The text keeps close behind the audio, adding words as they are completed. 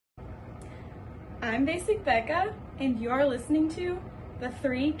I'm Basic Becca, and you are listening to the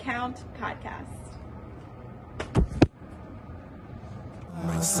 3 Count Podcast.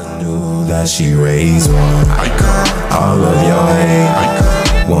 Must have knew that she raised one. All of your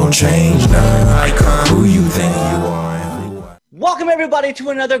hate won't change none. Who you think you are? Welcome everybody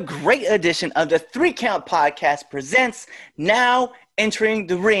to another great edition of the 3 Count Podcast presents Now Entering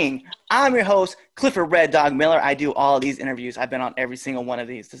the Ring. I'm your host, Clifford Red Dog Miller. I do all of these interviews. I've been on every single one of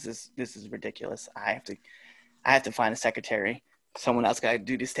these. This is ridiculous. I have to find a secretary. Someone else got to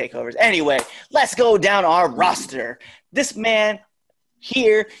do these takeovers. Anyway, let's go down our roster. This man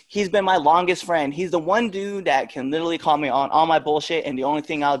here, he's been my longest friend. He's the one dude that can literally call me on all my bullshit, and the only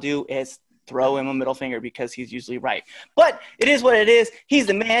thing I'll do is throw him a middle finger because he's usually right. But it is what it is. He's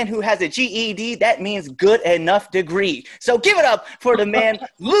the man who has a GED. That means good enough degree. So give it up for the man,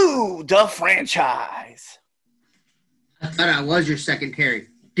 Lou the Franchise. I thought I was your secretary,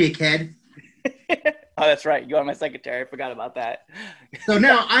 dickhead. Oh, that's right. You are my secretary. I forgot about that. So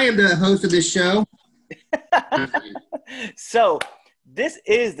now I am the host of this show. So this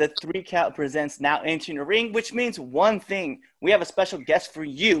is the 3 Count Presents Now Entering the Ring, which means one thing. We have a special guest for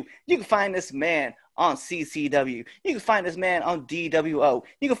you. You can find this man on CCW. You can find this man on DWO.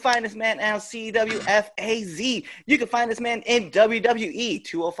 You can find this man on CWFAZ. You can find this man in WWE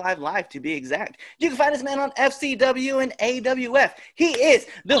 205 Live to be exact. You can find this man on FCW and AWF. He is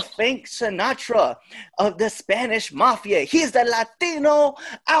the Frank Sinatra of the Spanish Mafia. He's the Latino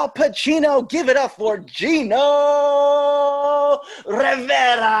Al Pacino. Give it up for Gino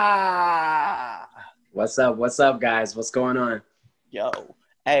Rivera. What's up, guys? What's going on? Yo.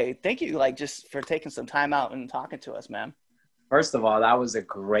 Hey, thank you, just for taking some time out and talking to us, man. First of all, that was a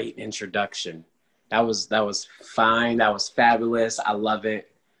great introduction. That was fine. That was fabulous. I love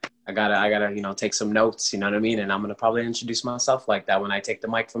it. I gotta, take some notes. You know what I mean? And I'm gonna probably introduce myself like that when I take the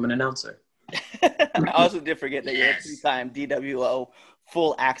mic from an announcer. I also did forget that you're a 3-time DWO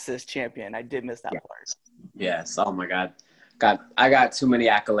full access champion. I did miss that part. Yes. Oh my God. I got too many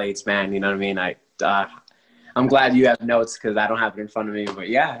accolades, man. You know what I mean? I'm glad you have notes because I don't have it in front of me. But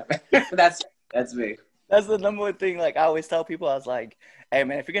yeah, that's me. That's the number one thing. I always tell people, I was like, hey,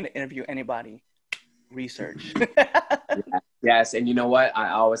 man, if you're going to interview anybody, research. Yes. And you know what? I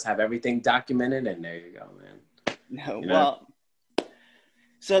always have everything documented. And there you go, man. No, well,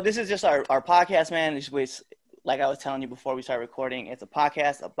 so this is just our podcast, man. Like I was telling you before we started recording, it's a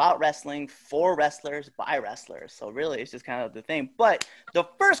podcast about wrestling for wrestlers by wrestlers. So really, it's just kind of the thing. But the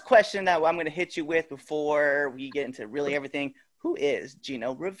first question that I'm going to hit you with before we get into really everything, who is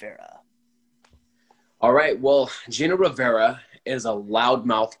Gino Rivera? All right. Well, Gino Rivera is a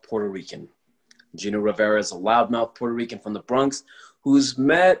loudmouth Puerto Rican. Gino Rivera is a loudmouth Puerto Rican from the Bronx who's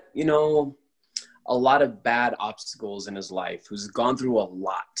met, a lot of bad obstacles in his life, who's gone through a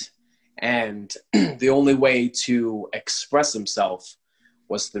lot. And the only way to express himself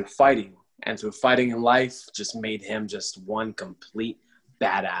was through fighting. And through fighting in life just made him just one complete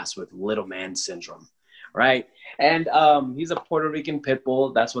badass with little man syndrome, right? And he's a Puerto Rican pit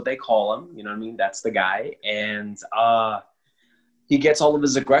bull. That's what they call him. You know what I mean? That's the guy. And he gets all of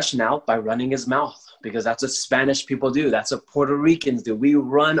his aggression out by running his mouth because that's what Spanish people do. That's what Puerto Ricans do. We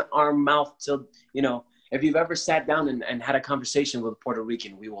run our mouth till, if you've ever sat down and had a conversation with a Puerto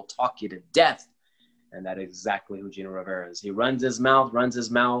Rican, we will talk you to death. And that is exactly who Gino Rivera is. He runs his mouth,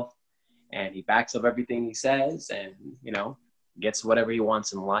 and he backs up everything he says and, gets whatever he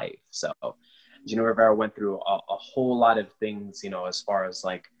wants in life. So Gino Rivera went through a whole lot of things, as far as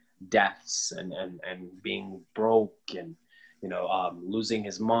deaths and being broke and, losing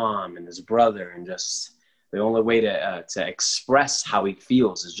his mom and his brother. And just the only way to express how he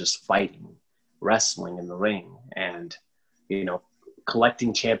feels is just fighting. Wrestling in the ring and,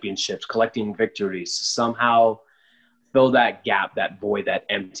 collecting championships, collecting victories, somehow fill that gap, that void, that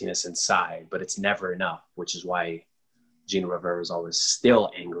emptiness inside, but it's never enough, which is why Gino Rivera is always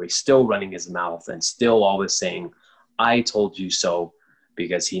still angry, still running his mouth and still always saying, I told you so,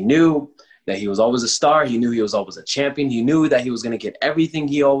 because he knew that he was always a star. He knew he was always a champion. He knew that he was going to get everything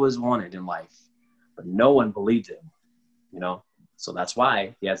he always wanted in life, but no one believed him, So that's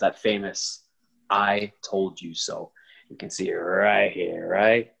why he has that famous I told you so. You can see it right here,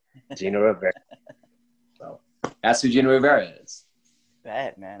 right? Gino Rivera. So that's who Gino Rivera is.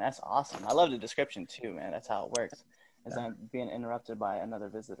 Bet, man. That's awesome. I love the description too, man. That's how it works. As I'm being interrupted by another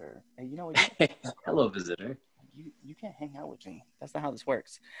visitor. Hey, you know what? Hello, visitor. You can't hang out with me. That's not how this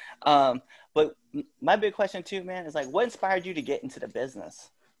works. But my big question too, man, is what inspired you to get into the business?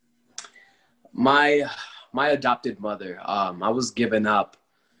 My adopted mother. I was given up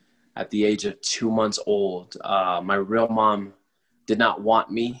at the age of 2 months old. My real mom did not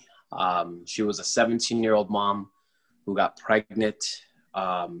want me. She was a 17-year-old mom who got pregnant,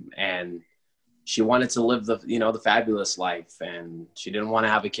 and she wanted to live the fabulous life, and she didn't want to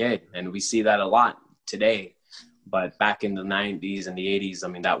have a kid. And we see that a lot today. But back in the 90s and the 80s, I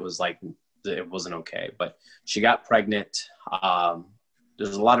mean, that was like, it wasn't okay. But she got pregnant.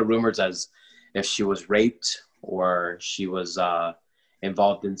 There's a lot of rumors as if she was raped or she was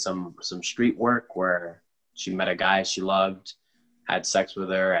involved in some street work where she met a guy she loved, had sex with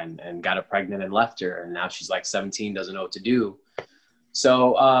her, and got her pregnant and left her. And now she's like 17, doesn't know what to do.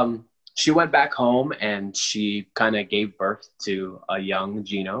 So she went back home and she kind of gave birth to a young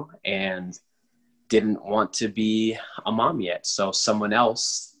Gino and didn't want to be a mom yet. So someone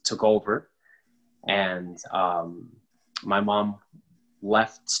else took over, and my mom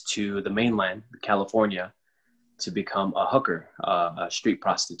left to the mainland, California, to become a hooker, a street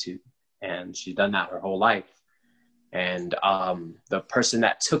prostitute. And she's done that her whole life. And the person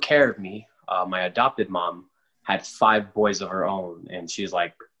that took care of me, my adopted mom, had 5 boys of her own. And she's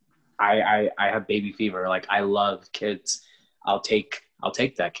like, I have baby fever. Like, I love kids. I'll take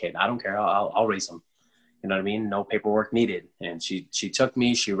that kid. I don't care. I'll raise him. You know what I mean? No paperwork needed. And she took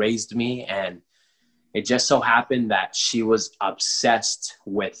me, she raised me. And it just so happened that she was obsessed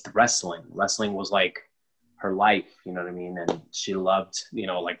with wrestling. Wrestling was like her life, you know what I mean? And she loved,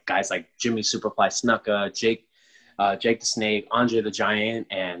 like guys like Jimmy Superfly Snuka, Jake the Snake, Andre the Giant.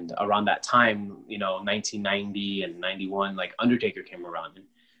 And around that time, 1990 and 91, like Undertaker came around. And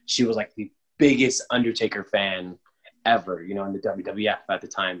she was like the biggest Undertaker fan ever, in the WWF at the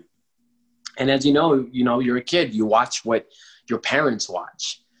time. And as you know, you're a kid, you watch what your parents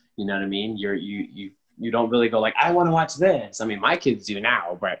watch. You know what I mean? You don't really go like, I want to watch this. I mean, my kids do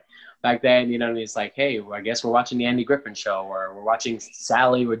now, but back then, it's like, hey, well, I guess we're watching the Andy Griffin Show, or we're watching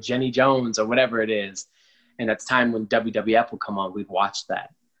Sally or Jenny Jones or whatever it is. And at the time when WWF would come on, we'd watch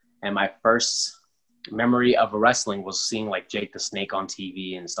that. And my first memory of wrestling was seeing like Jake the Snake on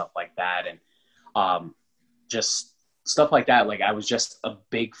TV and stuff like that. And just stuff like that. Like, I was just a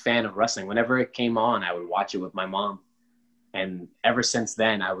big fan of wrestling. Whenever it came on, I would watch it with my mom. And ever since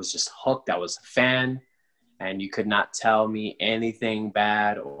then, I was just hooked. I was a fan, and you could not tell me anything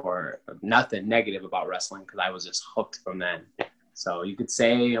bad or nothing negative about wrestling, because I was just hooked from then. So you could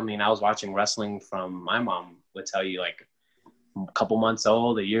say, I was watching wrestling from, my mom would tell you, like a couple months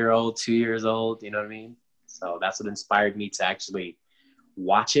old, a year old, 2 years old, you know what I mean? So that's what inspired me to actually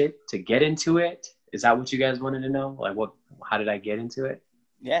watch it, to get into it. Is that what you guys wanted to know? Like, how did I get into it?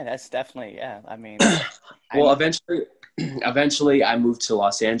 Yeah, that's definitely, yeah. Well, eventually I moved to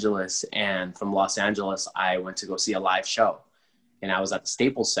Los Angeles, and from Los Angeles, I went to go see a live show, and I was at the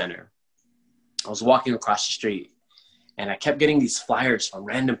Staples Center. I was walking across the street, and I kept getting these flyers from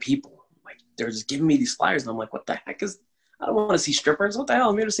random people. Like, they're just giving me these flyers, and I'm like, what the heck I don't want to see strippers. What the hell?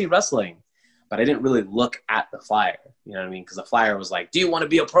 I'm here to see wrestling. But I didn't really look at the flyer, you know what I mean? Because the flyer was like, do you want to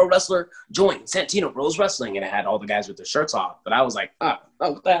be a pro wrestler? Join Santino Bros Wrestling. And it had all the guys with their shirts off. But I was like, oh,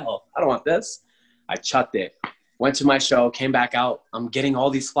 what the hell? I don't want this. I chucked it. Went to my show, came back out. I'm getting all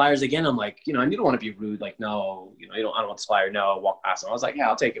these flyers again. I'm like, and you don't want to be rude. Like, no, I don't want this flyer. No, walk past them. I was like, yeah,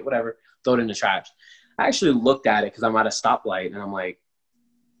 I'll take it, whatever. Throw it in the trash. I actually looked at it because I'm at a stoplight, and I'm like,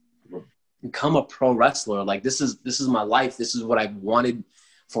 become a pro wrestler. Like, this is my life. This is what I've wanted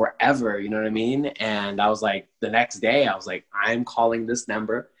forever. You know what I mean? And I was like, the next day, I was like, I'm calling this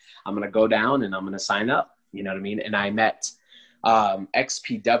number. I'm going to go down and I'm going to sign up. You know what I mean? And I met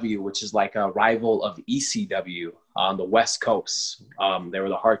XPW, which is like a rival of ECW on the West Coast. They were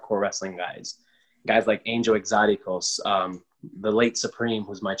the hardcore wrestling guys like Angel Exoticos, the late Supreme,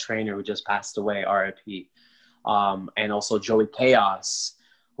 who's my trainer, who just passed away, RIP. And also Joey Chaos,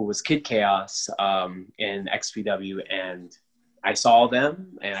 who was Kid Chaos in XPW. And I saw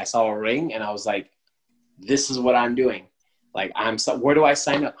them, and I saw a ring, and I was like, this is what I'm doing. Like, where do I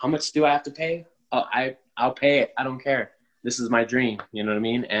sign up? How much do I have to pay? I'll pay it. I don't care. This is my dream. You know what I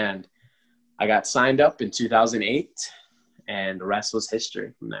mean? And I got signed up in 2008, and the rest was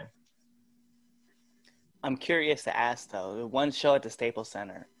history from there. I'm curious to ask, though, the one show at the Staples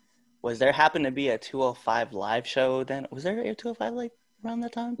Center, was there happen to be a 205 live show then? Was there a 205 like around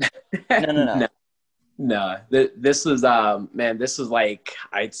that time? No. No, this was, this was like,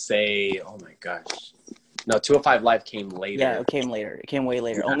 I'd say, oh my gosh. No, 205 Live came later. Yeah, it came later. It came way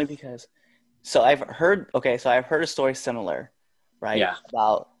later, only because, I've heard a story similar, right? Yeah.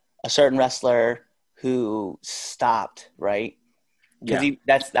 About a certain wrestler who stopped, right? Because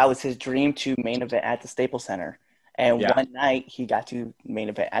that was his dream to main event at the Staples Center. And one night he got to main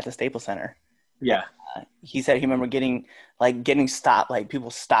event at the Staples Center. Yeah. He said he remember getting stopped, like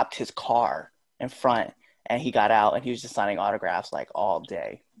people stopped his car in front, and he got out and he was just signing autographs like all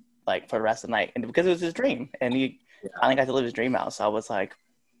day. like for the rest of the night, and because it was his dream, and he finally got to live his dream out. So I was like,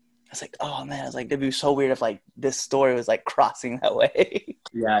 oh man, I was like, it'd be so weird if like this story was like crossing that way.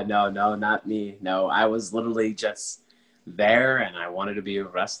 Yeah, no, not me. No, I was literally just there, and I wanted to be a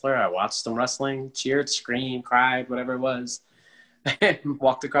wrestler. I watched them wrestling, cheered, screamed, cried, whatever it was, and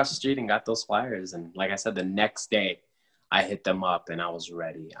walked across the street and got those flyers. And like I said, the next day I hit them up and I was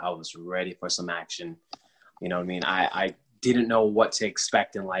ready. I was ready for some action. You know what I mean? I didn't know what to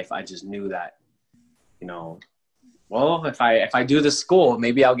expect in life. I just knew that, you know, well, if I do this school,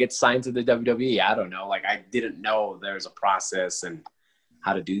 maybe I'll get signed to the WWE. I don't know. Like, I didn't know there's a process and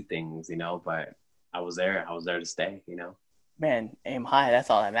how to do things, you know, but I was there. I was there to stay, you know. Man, aim high. That's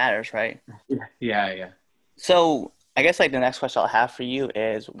all that matters, right? Yeah. So I guess like the next question I'll have for you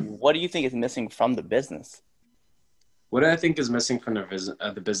is, what do you think is missing from the business? What I think is missing from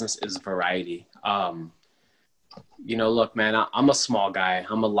the business is variety. You know, look, man, I'm a small guy.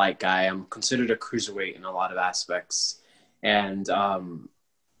 I'm a light guy. I'm considered a cruiserweight in a lot of aspects. And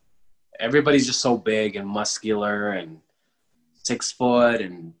everybody's just so big and muscular and 6 foot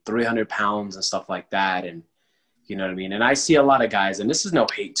and 300 pounds and stuff like that. And you know what I mean? And I see a lot of guys, and this is no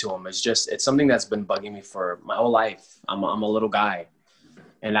hate to them. It's something that's been bugging me for my whole life. I'm a little guy.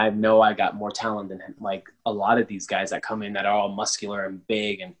 And I know I got more talent than like a lot of these guys that come in that are all muscular and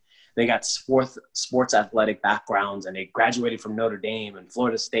big, and they got sports athletic backgrounds, and they graduated from Notre Dame and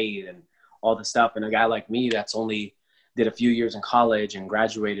Florida State and all this stuff. And a guy like me that's only did a few years in college and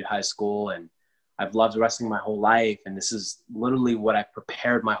graduated high school, and I've loved wrestling my whole life, and this is literally what I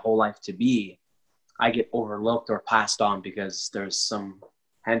prepared my whole life to be. I get overlooked or passed on because there's some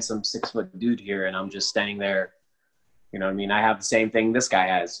handsome 6 foot dude here, and I'm just standing there. You know what I mean? I have the same thing this guy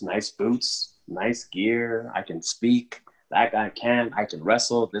has. Nice boots, nice gear. I can speak. That guy can't. I can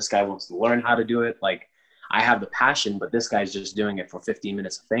wrestle. This guy wants to learn how to do it. Like, I have the passion, but this guy's just doing it for 15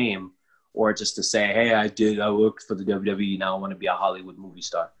 minutes of fame, or just to say, hey, I worked for the WWE. Now I want to be a Hollywood movie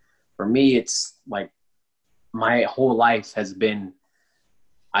star. For me, it's like my whole life has been,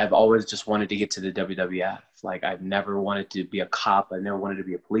 I've always just wanted to get to the WWF. Like, I've never wanted to be a cop. I never wanted to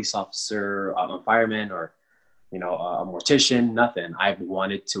be a police officer, a fireman, or you know, a mortician, nothing. I've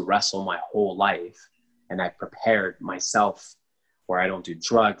wanted to wrestle my whole life, and I prepared myself where I don't do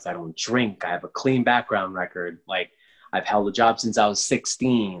drugs, I don't drink, I have a clean background record. Like, I've held a job since I was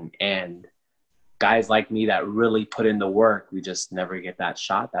 16, and guys like me that really put in the work, we just never get that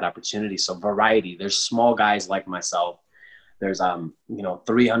shot, that opportunity. So variety, there's small guys like myself. There's,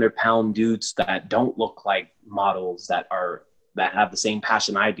 300-pound dudes that don't look like models that have the same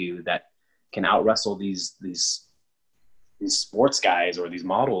passion I do, that can out wrestle these sports guys or these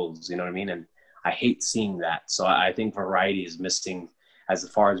models, you know what I mean? And I hate seeing that. So I think variety is missing as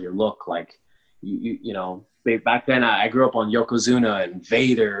far as your look. Like, you know, back then I grew up on Yokozuna and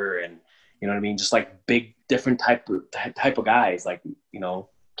Vader, and you know what I mean? Just like big, different type of guys, like, you know,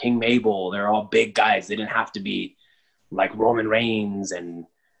 King Mabel. They're all big guys. They didn't have to be like Roman Reigns and,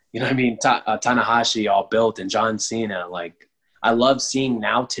 you know what I mean? Tanahashi all built, and John Cena. Like, I love seeing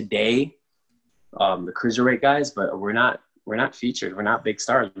now today, the cruiserweight guys, but we're not featured. We're not big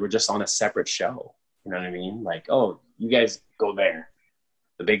stars. We're just on a separate show. You know what I mean? Like, oh, you guys go there.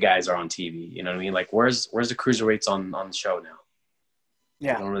 The big guys are on TV. You know what I mean? Like, where's the cruiserweights on the show now?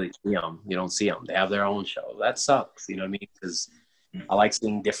 Yeah. You don't really see them. You don't see them. They have their own show. That sucks. You know what I mean? Because I like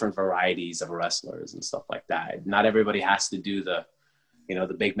seeing different varieties of wrestlers and stuff like that. Not everybody has to do the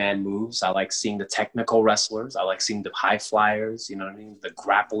big man moves. I like seeing the technical wrestlers. I like seeing the high flyers, you know what I mean? The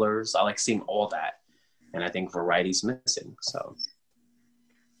grapplers. I like seeing all that. And I think variety's missing. So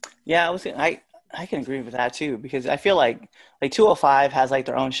Yeah, I can agree with that too, because I feel like 205 has like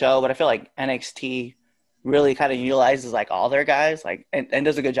their own show, but I feel like NXT really kind of utilizes like all their guys, like and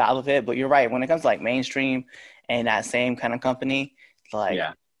does a good job of it. But you're right, when it comes to like mainstream and that same kind of company, like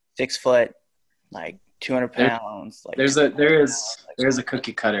 6 foot, like 200 pounds. Like there's a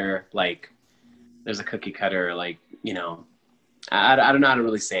cookie cutter, like you know, I don't know how to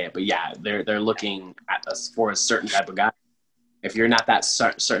really say it, but yeah, they're looking at us for a certain type of guy. If you're not that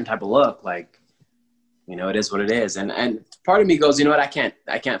certain type of look, like, you know, it is what it is. And part of me goes, you know what, I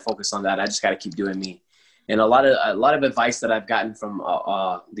can't focus on that. I just got to keep doing me. And a lot of advice that I've gotten from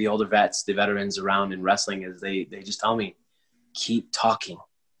the older vets, the veterans around in wrestling, is they just tell me, keep talking.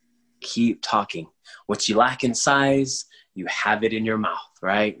 What you lack in size, you have it in your mouth,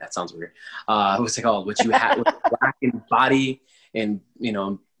 right? That sounds weird. What's it called? What you lack in body and, you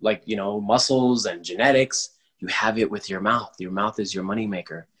know, like, you know, muscles and genetics, you have it with your mouth. Your mouth is your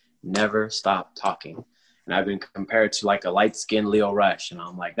moneymaker. Never stop talking. And I've been compared to like a light-skinned Leo Rush, and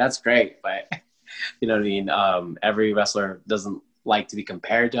I'm like, that's great, but you know what I mean? Every wrestler doesn't like to be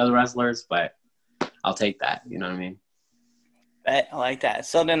compared to other wrestlers, but I'll take that. You know what I mean? I like that.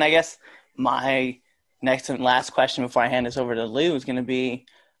 So then I guess my next and last question before I hand this over to Lou is going to be,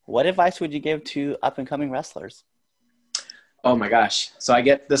 what advice would you give to up-and-coming wrestlers? Oh my gosh. So I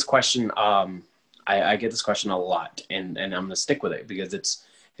get this question. I get this question a lot, and I'm going to stick with it because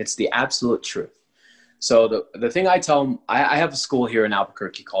it's the absolute truth. So the thing I tell them, I have a school here in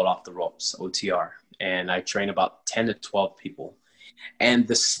Albuquerque called Off the Ropes, OTR, and I train about 10 to 12 people. And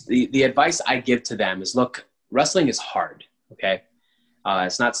the advice I give to them is, look, wrestling is hard, okay?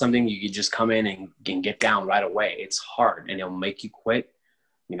 It's not something you can just come in and get down right away. It's hard, and it'll make you quit.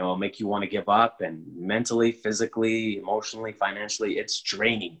 You know, it'll make you want to give up, and mentally, physically, emotionally, financially, it's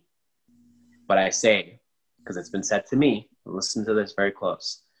draining. But I say, because it's been said to me, listen to this very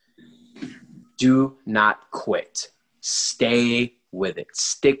close, do not quit. Stay with it.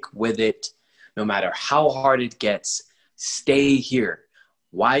 Stick with it. No matter how hard it gets, stay here.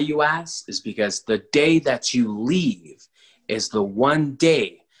 Why, you ask? Is because the day that you leave is the one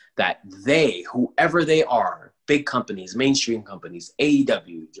day that they, whoever they are, big companies, mainstream companies,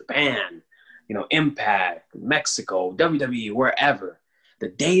 AEW, Japan, you know, Impact, Mexico, WWE, wherever, the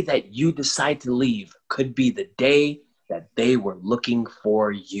day that you decide to leave could be the day that they were looking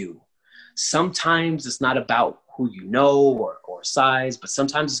for you. Sometimes it's not about who you know or size, but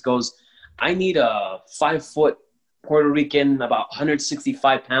sometimes it goes, I need a 5-foot Puerto Rican, about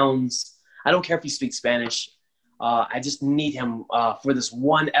 165 pounds. I don't care if you speak Spanish. I just need him for this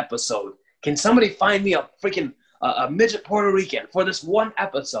one episode. Can somebody find me a freaking a midget Puerto Rican for this one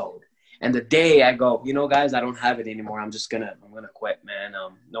episode? And the day I go, you know, guys, I don't have it anymore. I'm gonna quit, man.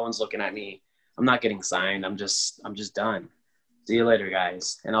 No one's looking at me. I'm not getting signed. I'm just done. See you later,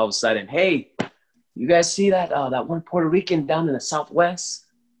 guys. And all of a sudden, hey, you guys see that one Puerto Rican down in the Southwest?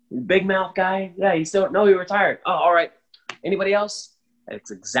 Big mouth guy? Yeah, he retired. Oh, all right. Anybody else? That's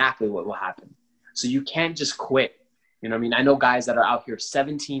exactly what will happen. So you can't just quit. You know what I mean? I know guys that are out here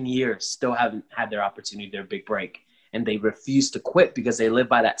 17 years, still haven't had their opportunity, their big break, and they refuse to quit because they live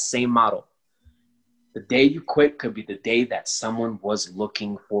by that same model. The day you quit could be the day that someone was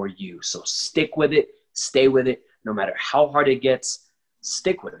looking for you. So stick with it, stay with it, no matter how hard it gets,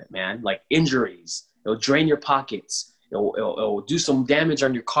 stick with it, man. Like injuries, it'll drain your pockets. It'll do some damage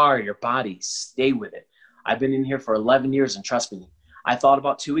on your car, your body. Stay with it. I've been in here for 11 years, and trust me, I thought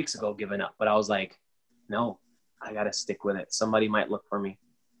about 2 weeks ago giving up, but I was like, no, I got to stick with it. Somebody might look for me.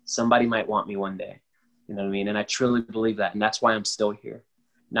 Somebody might want me one day. You know what I mean? And I truly believe that, and that's why I'm still here.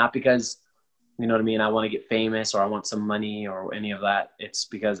 Not because, you know what I mean, I want to get famous or I want some money or any of that. It's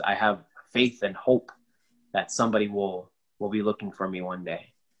because I have faith and hope that somebody will be looking for me one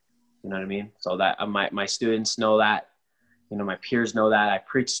day. You know what I mean? So that my students know that. You know, my peers know that. I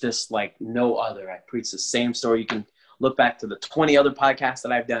preach this like no other. I preach the same story. You can look back to the 20 other podcasts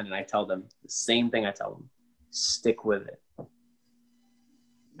that I've done, and I tell them the same thing I tell them. Stick with it.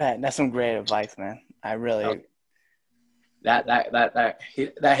 Man, that's some great advice, man. I really that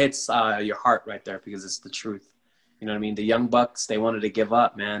hits your heart right there because it's the truth. You know what I mean? The Young Bucks, they wanted to give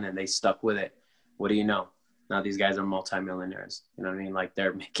up, man, and they stuck with it. What do you know? Now these guys are multimillionaires. You know what I mean? Like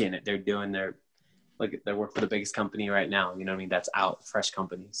they're making it. They're doing their they work for the biggest company right now. You know what I mean? That's out, fresh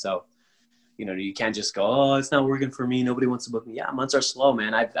company. So, you know, you can't just go, oh, it's not working for me. Nobody wants to book me. Yeah, months are slow,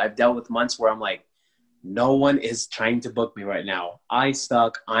 man. I've dealt with months where I'm like, no one is trying to book me right now. I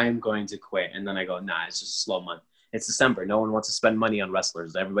stuck. I'm going to quit. And then I go, nah, it's just a slow month. It's December. No one wants to spend money on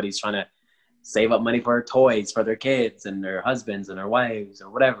wrestlers. Everybody's trying to save up money for toys for their kids and their husbands and their wives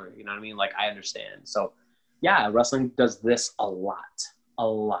or whatever. You know what I mean? Like, I understand. So, yeah, wrestling does this a lot. You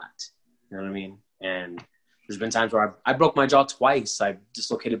know what I mean? And there's been times where I broke my jaw twice. I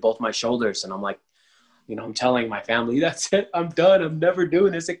dislocated both my shoulders. And I'm like, you know, I'm telling my family, that's it. I'm done. I'm never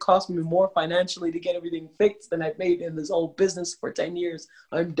doing this. It cost me more financially to get everything fixed than I've made in this whole business for 10 years.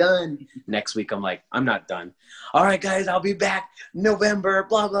 I'm done. Next week, I'm like, I'm not done. All right, guys, I'll be back November,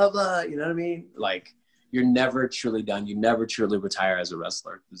 blah, blah, blah. You know what I mean? Like, you're never truly done. You never truly retire as a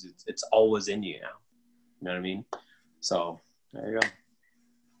wrestler because it's always in you now. You know what I mean? So there you go.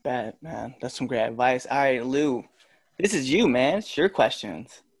 bad, man. That's some great advice. All right, Lou, this is you, man. It's your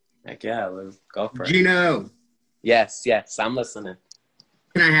questions. Heck yeah, Lou. Go for it. Gino, Yes, I'm listening.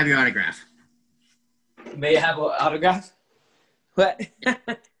 can I have your autograph? May I have an autograph? What?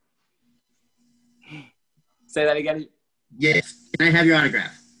 Say that again. Yes. Can I have your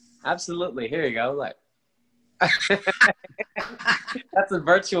autograph? Absolutely. Here you go. Like, that's a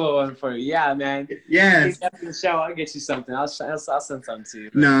virtual one for you. Yeah, man. Yes. After the show, I'll get you something. I'll send something to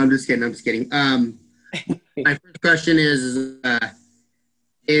you. No, I'm just kidding. My first question is,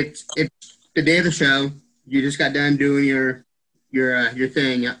 it's the day of the show. You just got done doing your your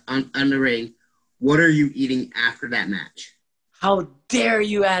thing on the ring, what are you eating after that match? How dare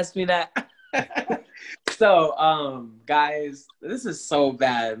you ask me that? So, guys, this is so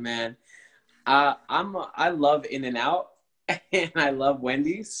bad, man. I love In-N-Out and I love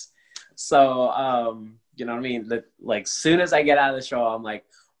Wendy's. So, you know what I mean? Like, soon as I get out of the show, I'm like,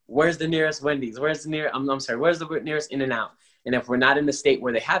 where's the nearest Wendy's? Where's the where's the nearest In-N-Out? And if we're not in the state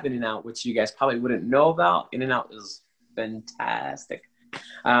where they have In-N-Out, which you guys probably wouldn't know about, In-N-Out is fantastic.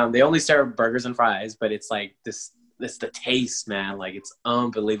 They only serve burgers and fries, but it's like this. It's the taste, man. Like, it's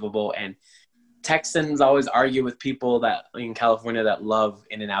unbelievable. And Texans always argue with people that in California that love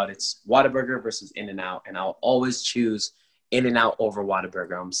In-N-Out. It's Whataburger versus In-N-Out, and I'll always choose In-N-Out over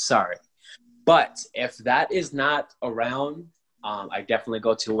Whataburger. I'm sorry. But if that is not around, I definitely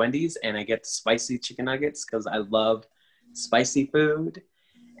go to Wendy's and I get spicy chicken nuggets because I love spicy food.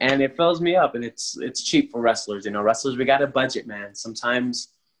 And it fills me up, and it's cheap for wrestlers. You know, wrestlers, we got a budget, man. Sometimes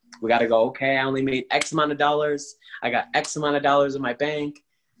we got to go, okay, I only made X amount of dollars. I got X amount of dollars in my bank,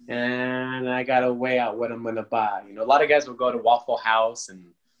 and I got to weigh out what I'm going to buy. You know, a lot of guys will go to Waffle House and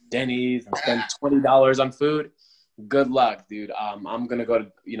Denny's and spend $20 on food. Good luck, dude. I'm going to go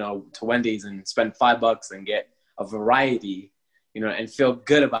to Wendy's and spend $5 and get a variety, and feel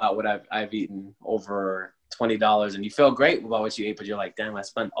good about what I've eaten over $20. And you feel great about what you ate, but you're like, damn, I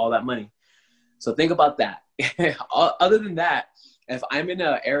spent all that money. So think about that. Other than that, if I'm in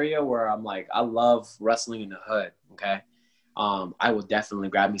an area where I'm like, I love wrestling in the hood, okay, I will definitely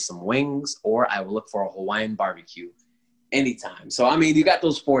grab me some wings, or I will look for a Hawaiian barbecue anytime. So, I mean, you got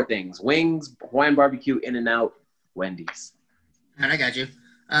those 4 things: wings, Hawaiian barbecue, In-N-Out, Wendy's. All right, I got you.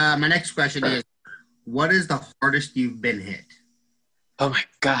 My next question is, what is the hardest you've been hit? Oh, my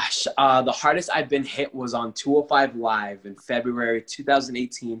gosh. The hardest I've been hit was on 205 Live in February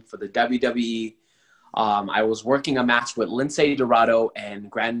 2018 for the WWE. I was working a match with Lince Dorado and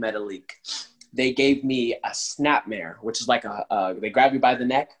Grand Metalik. They gave me a snapmare, which is like they grab you by the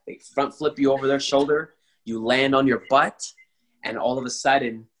neck, they front flip you over their shoulder, you land on your butt, and all of a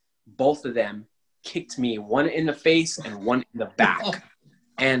sudden, both of them kicked me, one in the face and one in the back.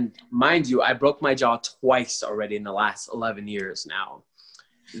 And mind you, I broke my jaw twice already in the last 11 years now.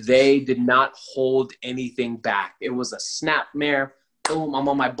 They did not hold anything back. It was a snapmare. Boom, I'm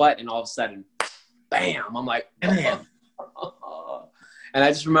on my butt, and all of a sudden, bam, I'm like, bam. And I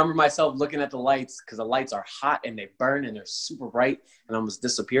just remember myself looking at the lights, because the lights are hot and they burn and they're super bright, and I almost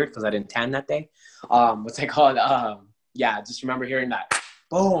disappeared because I didn't tan that day. What's it called? Yeah, I just remember hearing that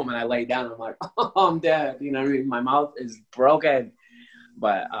boom, and I laid down and I'm like, oh, I'm dead. You know what I mean? My mouth is broken.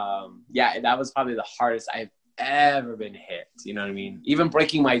 But yeah, that was probably the hardest I've ever been hit. You know what I mean? Even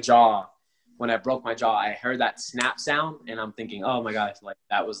breaking my jaw, when I broke my jaw, I heard that snap sound and I'm thinking, oh my gosh, like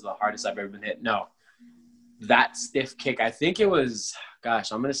that was the hardest I've ever been hit. No, that stiff kick, I think it was,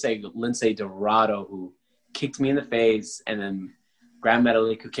 gosh, I'm going to say Lince Dorado who kicked me in the face, and then Grand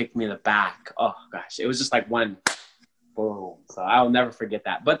Metalik who kicked me in the back. Oh gosh, it was just like one boom. So I'll never forget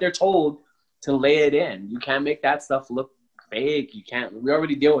that. But they're told to lay it in. You can't make that stuff look fake. You can't, we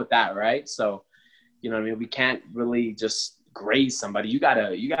already deal with that, right? So, you know what I mean? We can't really just graze somebody. You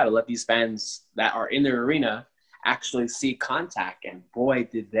gotta let these fans that are in their arena actually see contact. And boy,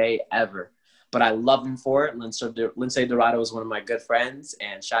 did they ever. But I love him for it. Lince Dorado is one of my good friends,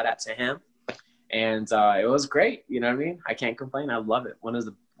 and shout out to him. And it was great. You know what I mean? I can't complain. I love it. One of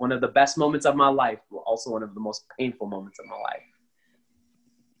the best moments of my life, but also one of the most painful moments of my life.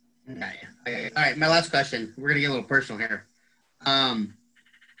 Okay. All right, my last question. We're gonna get a little personal here.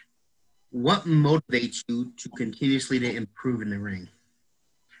 What motivates you to continuously to improve in the ring?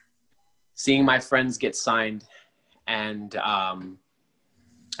 Seeing my friends get signed, and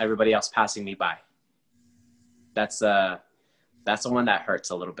everybody else passing me by. That's the one that hurts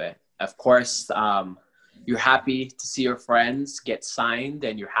a little bit. Of course, you're happy to see your friends get signed,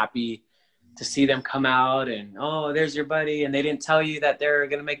 and you're happy to see them come out and, oh, there's your buddy, and they didn't tell you that they're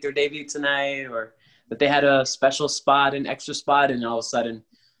going to make their debut tonight, or that they had a special spot, an extra spot, and all of a sudden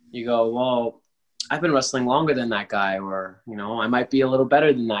you go, well, I've been wrestling longer than that guy, or, you know, I might be a little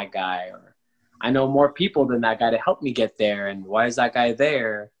better than that guy, or I know more people than that guy to help me get there, and why is that guy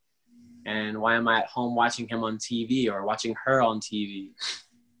there? And why am I at home watching him on TV or watching her on TV?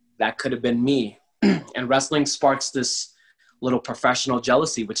 That could have been me. And wrestling sparks this little professional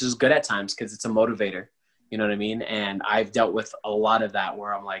jealousy, which is good at times because it's a motivator. You know what I mean? And I've dealt with a lot of that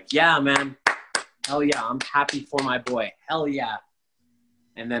where I'm like, yeah, man, hell yeah, I'm happy for my boy. Hell yeah.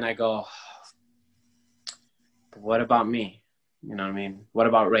 And then I go, what about me? You know what I mean? What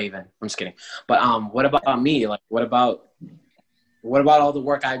about Raven? I'm just kidding. But what about me? Like, what about all the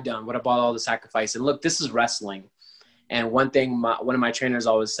work I've done? What about all the sacrifice? And look, this is wrestling. And one thing one of my trainers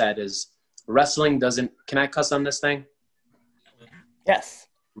always said is wrestling doesn't, can I cuss on this thing? Yes.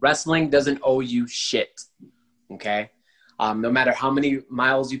 Wrestling doesn't owe you shit, okay? No matter how many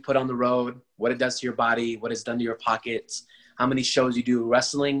miles you put on the road, what it does to your body, what it's done to your pockets, how many shows you do,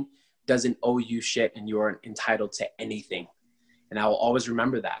 wrestling doesn't owe you shit, and you're entitled to anything. And I will always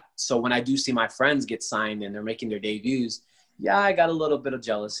remember that. So when I do see my friends get signed and they're making their debuts, yeah, I got a little bit of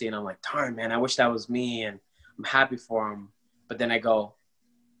jealousy, and I'm like, darn, man, I wish that was me, and I'm happy for them. But then I go,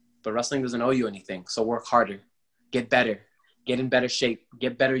 but wrestling doesn't owe you anything, so work harder, get better, get in better shape,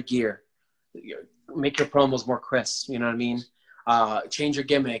 get better gear, make your promos more crisp, you know what I mean? Change your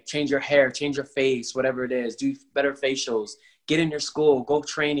gimmick, change your hair, change your face, whatever it is, do better facials, get in your school, go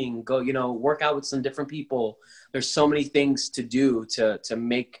training, go, work out with some different people. There's so many things to do to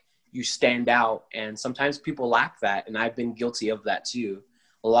make you stand out. And sometimes people lack that. And I've been guilty of that too.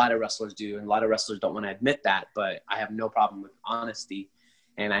 A lot of wrestlers do. And a lot of wrestlers don't want to admit that, but I have no problem with honesty.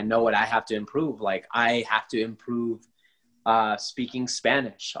 And I know what I have to improve. Like I have to improve speaking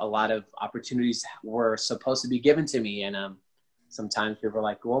Spanish. A lot of opportunities were supposed to be given to me. And sometimes people are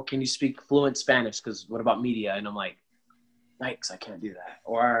like, well, can you speak fluent Spanish? Because what about media? And I'm like, yikes, I can't do that.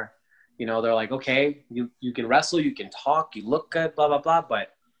 Or, they're like, okay, you can wrestle, you can talk, you look good, blah, blah, blah.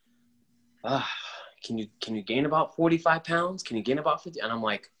 But can you gain about 45 pounds? Can you gain about 50? And I'm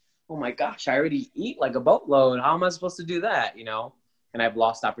like, oh my gosh, I already eat like a boatload. How am I supposed to do that? And I've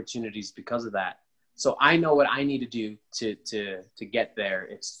lost opportunities because of that. So I know what I need to do to get there.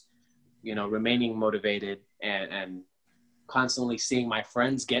 It's, remaining motivated and constantly seeing my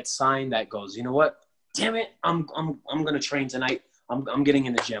friends get signed that goes, you know what? Damn it. I'm going to train tonight. I'm getting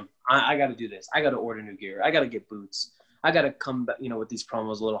in the gym. I got to do this. I got to order new gear. I got to get boots. I got to come, with these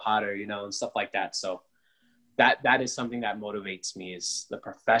promos a little hotter, and stuff like that. So that is something that motivates me, is the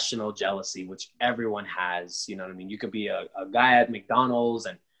professional jealousy, which everyone has. You know what I mean? You could be a guy at McDonald's,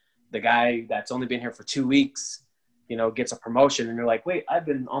 and the guy that's only been here for 2 weeks, gets a promotion, and you're like, wait, I've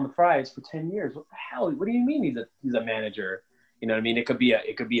been on the fries for 10 years. What the hell? What do you mean he's a manager? You know what I mean? It could be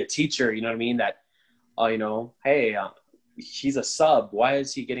a teacher, you know what I mean? That, hey, he's a sub. Why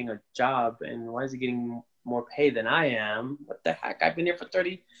is he getting a job, and why is he getting more pay than I am? What the heck? I've been here for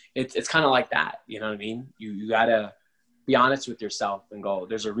 30. It's kind of like that. You know what I mean? You gotta be honest with yourself and go,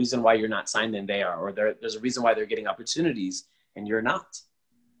 there's a reason why you're not signed and they are, or there's a reason why they're getting opportunities and you're not.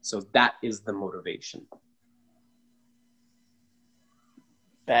 So that is the motivation.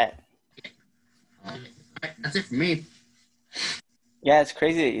 Bet. That's it for me. Yeah, it's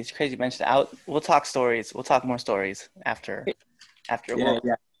crazy. It's crazy you mentioned it. We'll talk stories. We'll talk more stories after. Yeah.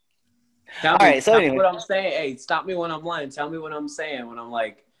 All right. So tell anyway, me what I'm saying. Hey, stop me when I'm lying. Tell me what I'm saying when I'm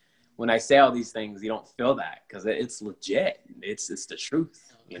like, when I say all these things, you don't feel that because it's legit. It's the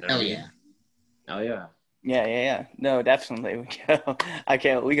truth. You know? Hell yeah. Oh yeah. Yeah. No, definitely. I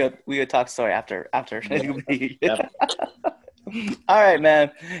can't. We go talk story after. Yep. All right,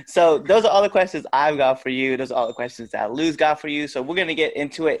 man. So those are all the questions I've got for you. Those are all the questions that Lou's got for you. So we're going to get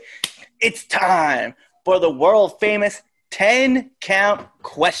into it. It's time for the world famous 10 count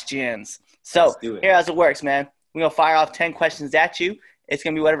questions. So here as it works, man. We're going to fire off 10 questions at you. It's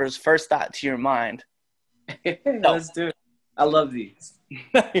going to be whatever's first thought to your mind. Let's do it. I love these.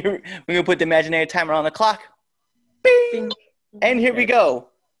 We're going to put the imaginary timer on the clock. Bing! And here we go.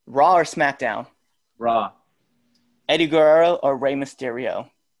 Raw or SmackDown? Raw. Eddie Guerrero or Rey Mysterio?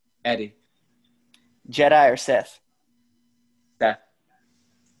 Eddie. Jedi or Sith? Seth.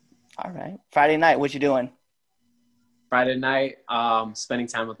 All right. Friday night, what you doing? Friday night, spending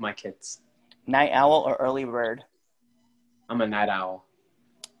time with my kids. Night owl or early bird? I'm a night owl.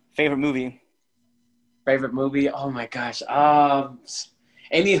 Favorite movie? Favorite movie? Oh my gosh.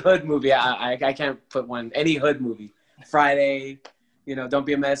 Any hood movie. I can't put one. Any hood movie. Friday, Don't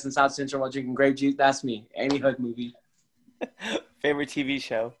Be a Menace in South Central while drinking grape juice. That's me. Any hood movie. Favorite TV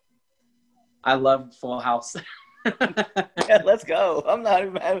show? I love Full House. Yeah, let's go. I'm not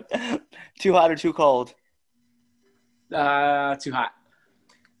even too hot or too cold. Too hot.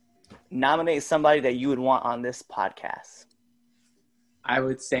 Nominate somebody that you would want on this podcast. I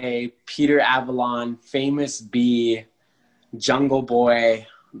would say Peter Avalon, Famous B, Jungle Boy,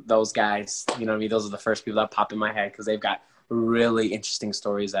 those guys. You know what I mean? Those are the first people that pop in my head because they've got really interesting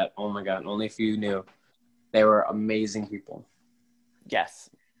stories that, oh my God, only if you knew. They were amazing people. Yes.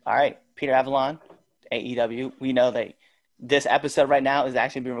 All right. Peter Avalon, AEW. We know that this episode right now is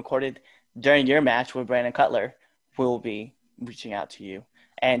actually being recorded during your match with Brandon Cutler. We'll be reaching out to you.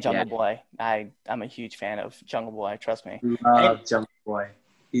 And Jungle Boy. I'm a huge fan of Jungle Boy. Trust me. Love Jungle Boy.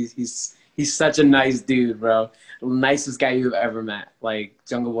 He's such a nice dude, bro. Nicest guy you've ever met. Like,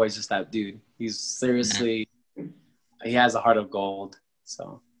 Jungle Boy's just that dude. He's seriously he has a heart of gold.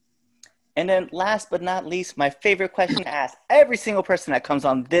 So. And then last but not least, my favorite question to ask every single person that comes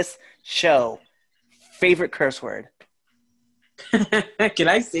on this show. Favorite curse word? Can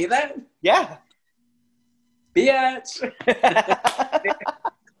I say that? Yeah. Bitch.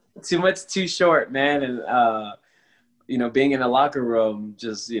 Too much, too short, man. And, being in a locker room,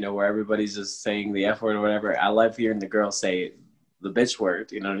 just, where everybody's just saying the F word or whatever, I love hearing the girls say the bitch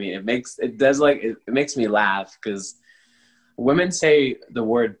word. You know what I mean? It makes me laugh because women say the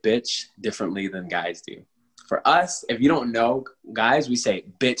word bitch differently than guys do. For us, if you don't know, guys, we say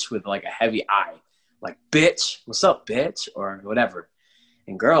bitch with like a heavy I. Like, bitch, what's up, bitch? Or whatever.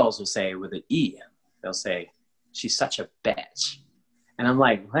 And girls will say with an E. They'll say, she's such a bitch. And I'm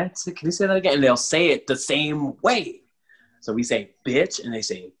like, what? Can you say that again? And they'll say it the same way. So we say bitch, and they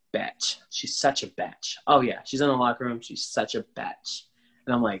say bitch. She's such a bitch. Oh, yeah, she's in the locker room. She's such a bitch.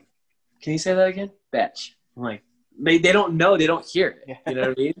 And I'm like, can you say that again? Bitch. I'm like, they don't know. They don't hear it. You know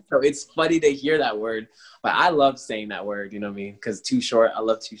what I mean? So it's funny to hear that word. But I love saying that word, you know what I mean? Because too short, I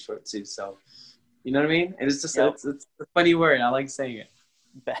love too short too. So, you know what I mean? And it's just it's a funny word. I like saying it.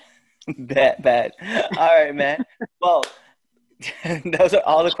 Bad. All right, man. Well, those are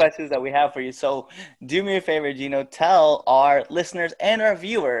all the questions that we have for you. So do me a favor, Gino. Tell our listeners and our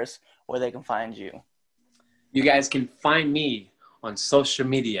viewers where they can find you. You guys can find me on social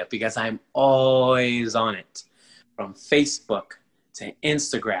media because I'm always on it. From Facebook to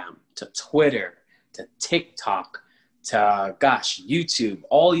Instagram to Twitter to TikTok to, YouTube.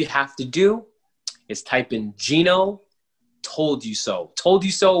 All you have to do is type in Gino Toldyouso.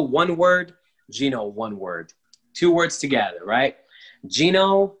 Toldyouso, one word. Gino, one word. 2 words together, right?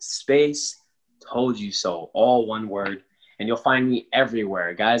 Gino space Toldyouso, all one word. And you'll find me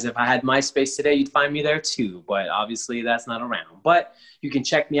everywhere. Guys, if I had MySpace today, you'd find me there too. But obviously that's not around. But you can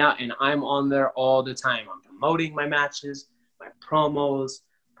check me out, and I'm on there all the time. I'm promoting my matches, my promos,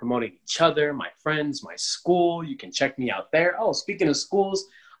 promoting each other, my friends, my school. You can check me out there. Oh, speaking of schools,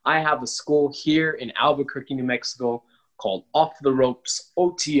 I have a school here in Albuquerque, New Mexico called Off the Ropes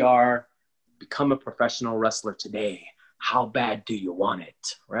OTR. Become a professional wrestler today. How bad do you want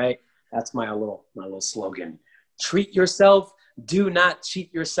it? Right? That's my little slogan. Treat yourself. Do not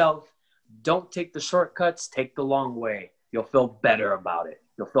cheat yourself. Don't take the shortcuts. Take the long way. You'll feel better about it.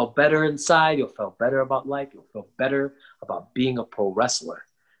 You'll feel better inside. You'll feel better about life. You'll feel better about being a pro wrestler.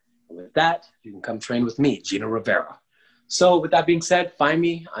 And with that, you can come train with me, Gino Rivera. So with that being said, find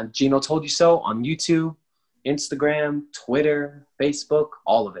me on Gino Toldyouso on YouTube, Instagram, Twitter, Facebook,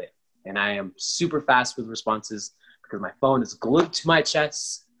 all of it. And I am super fast with responses because my phone is glued to my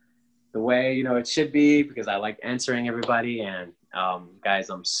chest the way, it should be, because I like answering everybody. And guys,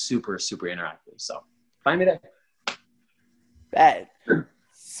 I'm super, super interactive. So find me there. Bad.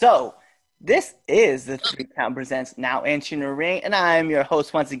 So this is the 3 Count Presents Now Entering the Ring, and I am your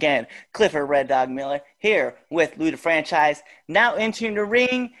host once again, Clifford Red Dog Miller, here with Luda Franchise. Now entering the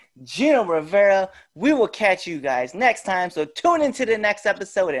ring, Gino Rivera. We will catch you guys next time, so tune into the next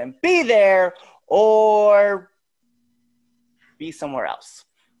episode and be there or be somewhere else.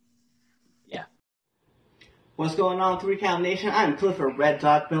 Yeah. What's going on, 3 Count Nation? I'm Clifford Red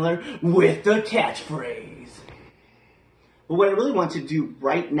Dog Miller with the catchphrase. But what I really want you to do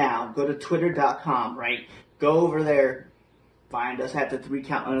right now, go to twitter.com, right? Go over there, find us at the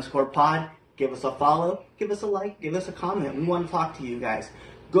 3count_pod, give us a follow, give us a like, give us a comment. We want to talk to you guys.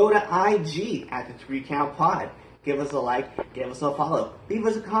 Go to IG at the 3countpod, give us a like, give us a follow, leave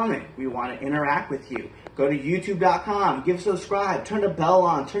us a comment. We want to interact with you. Go to youtube.com, give us a subscribe, turn the bell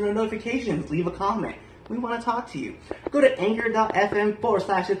on, turn the notifications, leave a comment. We want to talk to you. Go to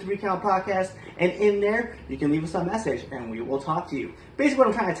anchor.fm/the 3 Count Podcast, and in there, you can leave us a message, and we will talk to you. Basically, what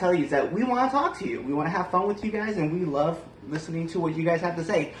I'm trying to tell you is that we want to talk to you. We want to have fun with you guys, and we love listening to what you guys have to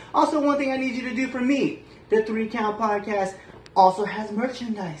say. Also, one thing I need you to do for me, the 3 Count Podcast also has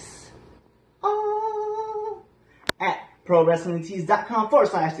merchandise. Oh! At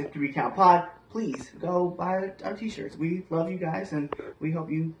prowrestlingtees.com/the 3 Count Pod. Please go buy our t-shirts. We love you guys, and we hope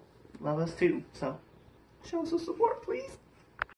you love us too. So show us some support, please.